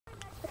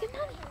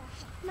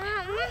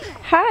Mama.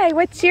 Hi,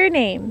 what's your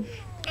name?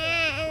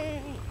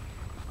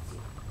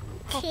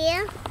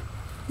 Tia.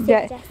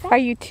 Yeah. Are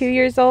you 2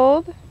 years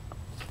old?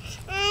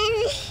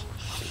 I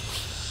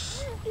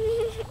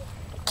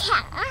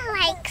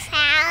like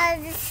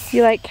cows.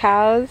 You like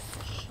cows?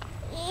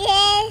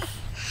 Yes.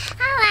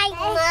 I like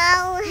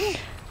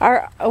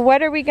moles.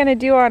 What are we going to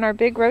do on our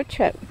big road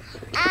trip?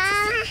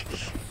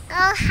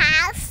 Old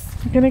house.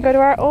 We're going to go to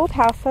our old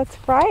house, that's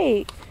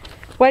right.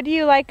 What do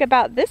you like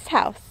about this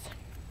house?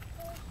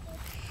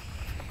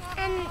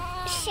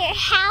 Your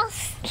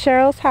house.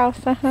 Cheryl's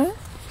house, uh-huh.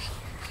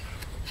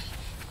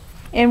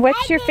 And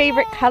what's your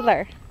favorite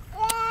color?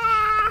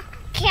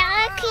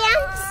 Color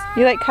crayons.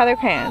 You like color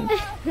crayons?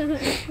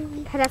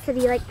 Hadassah, do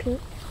you like pink?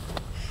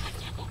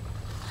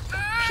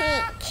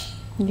 Pink.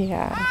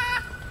 Yeah.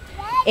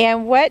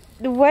 And what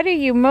are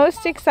you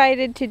most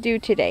excited to do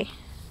today?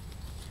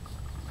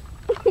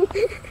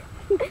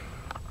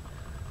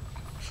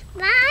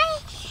 My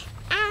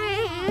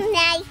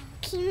like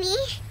me.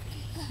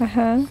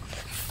 Uh-huh.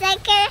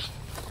 Sucker.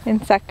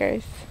 And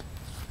suckers.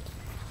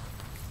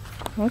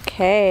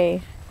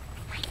 Okay.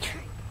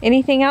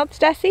 Anything else,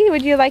 Dusty,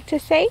 would you like to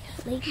say?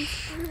 Ladies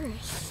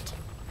first.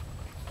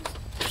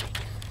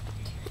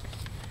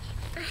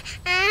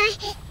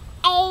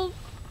 A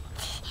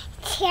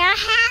trailer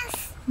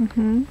house.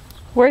 Mm-hmm.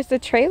 Where's the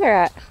trailer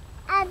at?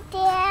 Up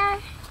there.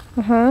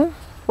 Uh-huh.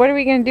 What are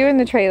we going to do in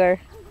the trailer?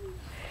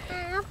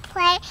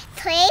 Play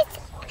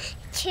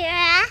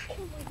trailer.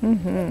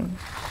 Mm-hmm.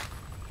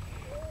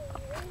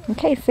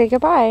 Okay, say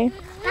goodbye.